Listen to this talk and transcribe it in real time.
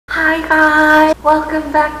Hi guys,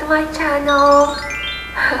 welcome back to my channel.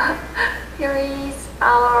 Here is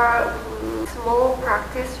our small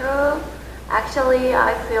practice room. Actually,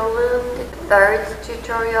 I filmed the third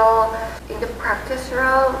tutorial in the practice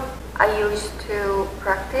room. I used to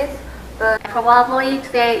practice, but probably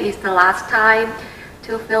today is the last time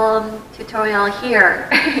to film tutorial here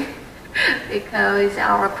because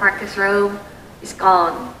our practice room is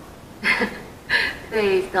gone.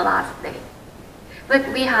 Today is the last day. But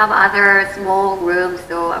we have other small rooms,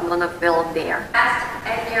 so I'm gonna film there.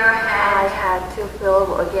 And your hand. I had to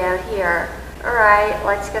film again here. Alright,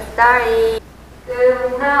 let's get started.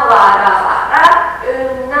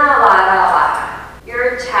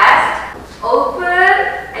 Your chest open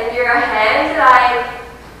and your hands like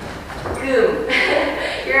goom.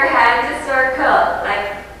 Your hands circle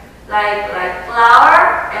like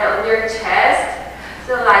flower and on your chest.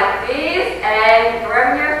 So like this, and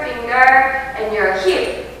grab your finger and your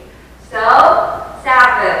hip. So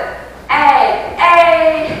 7, 8,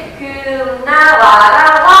 8, 금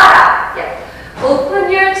나와라 와라. Yes.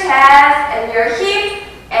 Open your chest and your hip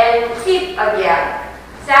and hip again.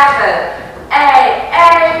 7, 8,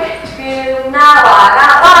 8, 금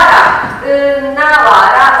나와라 와라. 금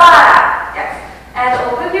나와라 와라. Yes. And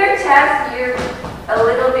open your chest, you a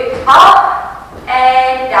little bit up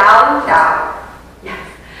and down, down.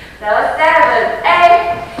 So 7,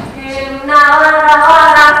 8, 금 나와라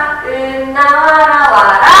와라, 금 나와라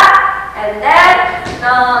와라, and then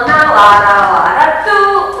너 나와라 와라,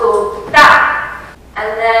 뚜, 딱.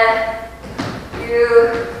 And then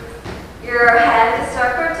your hand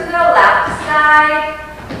circle to the left side,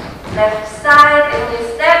 and you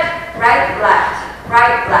step right, left,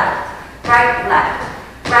 right, left, right, left,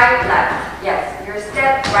 right, left. Yes, you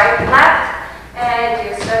step right, left, and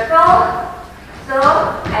you circle. So,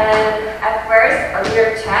 and at first on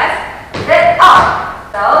your chest, then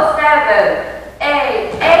up. So 7,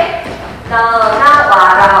 8, 8, 너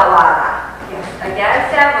나와라 와라. Yes,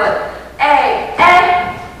 again 7, 8,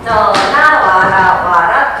 8, 너 나와라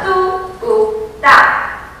와라. 뚜, 우,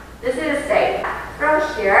 딱. This is safe. From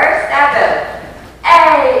here, 7,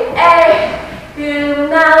 8, 8, 금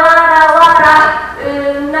나와라 와라.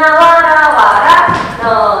 금 나와라 와라.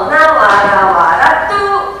 너 나와라 와라. 뚜,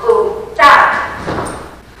 우, 딱.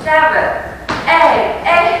 7, 8,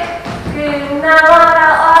 8, 금 나와라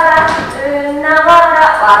와라, 금 나와라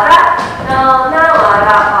와라, 너 나와라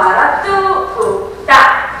와라, 뚜, 우,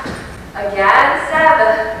 딱. Again,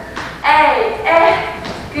 7, 8, 8,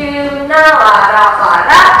 금 나와라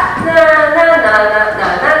와라,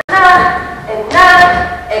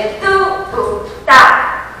 and 뚜, 우, 딱.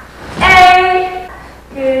 8,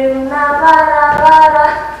 금 나와라 와라,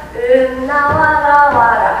 금 나와라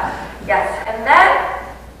와라. Yes, and then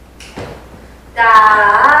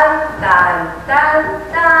Dan, dan, dan,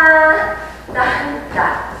 dan, dan,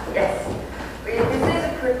 dan. Yes. This is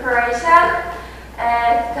preparation.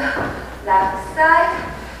 And left side,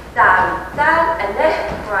 dan, dan, and then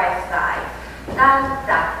right side. Dan,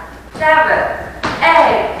 dan. 7,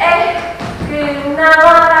 8, 8. 금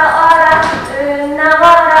나와라 와라, 금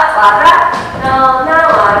나와라 와라, 너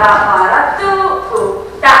나와라 와라, 뚜, 우,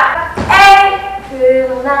 딱. 8.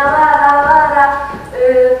 금 나와라 와라,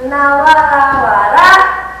 금 나와라.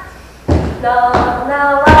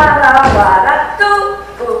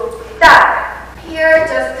 Here,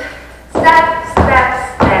 just step, step,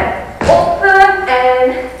 step. Open,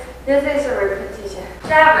 and this is a repetition.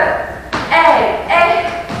 7, 8, 8.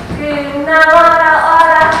 금 나와라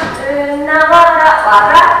와라, 금 나와라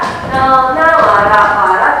와라, 너 나와라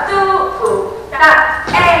와라, 뚜, 우, 딱.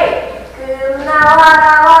 8. 금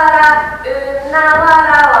나와라 와라, 금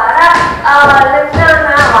나와라 와라, 얼른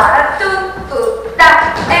나와라, 뚜, 우,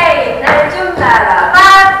 딱. 8. 날 좀 따라봐,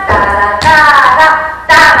 따라, 따라,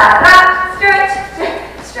 따라라. Stretch,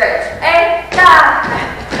 stretch. 8, 따,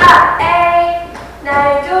 따. 8.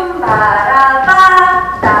 날 좀 바라봐,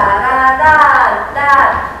 따라, 딴, 딴,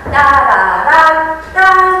 따라란,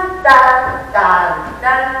 딴, 딴, 딴,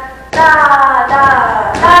 딴,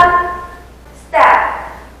 따라란. Step,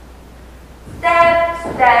 step,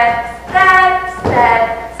 step, step, step,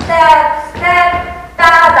 step, step,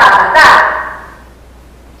 da, da, da.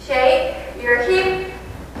 Shake your hip,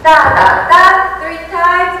 da, da, da, 3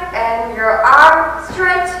 times, and your arm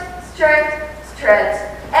stretch, stretch, stretch,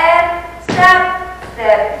 and step,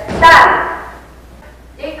 step, done.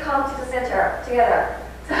 They come to the center together.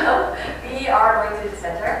 So we are going to the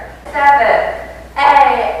center. 7,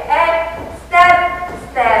 8, 8, step,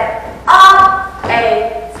 step, up,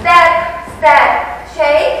 8, step, step,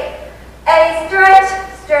 shake, 8, stretch,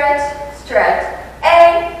 stretch, stretch,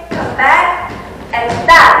 8, come back, and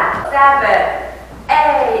done. 7,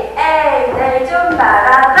 8, ba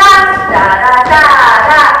da da da da da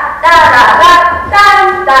da da da da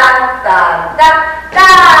da da da da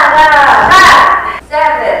da da.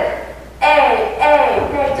 7, 8,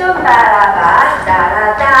 8, 내 좀 바라봐 da da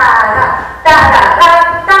da da da da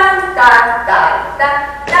da da da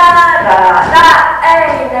da da da da.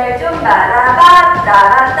 에이 내 좀 바라봐 da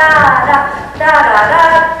da da da da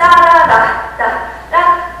da da da da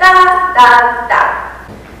da da da.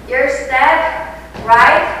 Your step,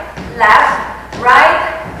 right, left,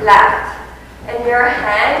 and your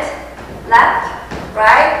hand, left,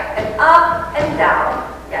 right, and up and down.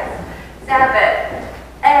 Yes. 7,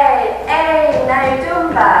 8, 8, 날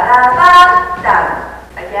좀 바라봐. Down.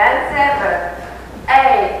 Again. 7,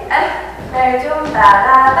 8, 날 좀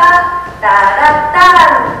바라봐.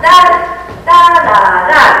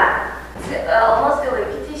 Almost a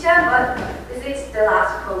repetition, but this is the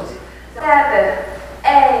last pose. 7,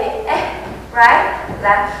 8, right,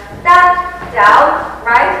 left, down,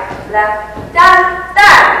 right, left, down.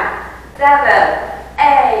 7,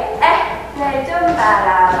 8, 날 좀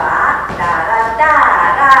바라봐.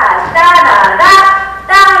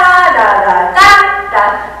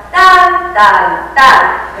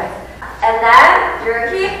 And then your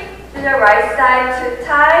hip to the right side 2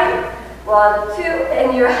 times. 1, 2,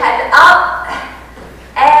 and your head up.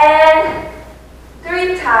 And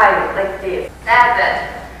 3 times like this. 7,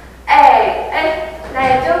 8,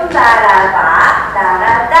 날 좀 바라봐.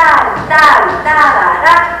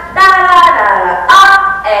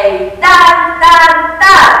 Up, 8,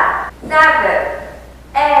 7,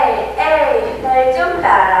 8, 날 좀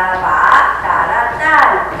바라봐.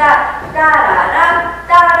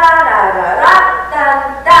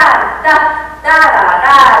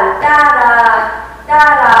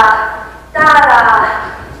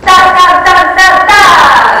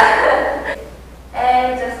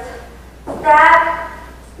 And just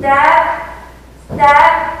step,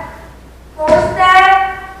 4 step,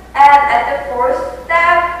 and at the 4th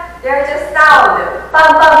step, there's just sound, bum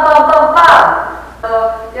bum bum bum bum. So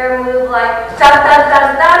they move like dun dun dun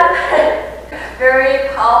dun. Very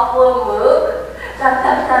powerful move, dun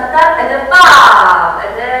dun dun dun, and then bum,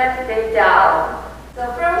 and then stay down. So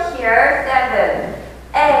from here, 7,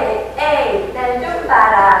 8, 날 좀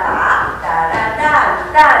바라봐.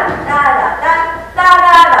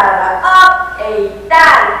 Up, 8,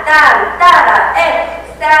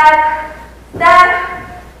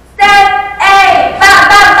 step, 8, bam,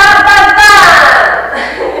 bam, bam, bam, bam.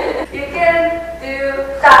 You can do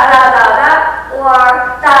or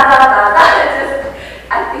just,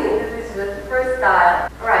 I think this is the first style.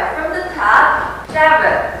 Alright, from the top, 7,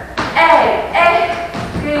 8,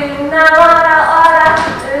 나와라 와라,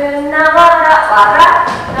 나와라 와라,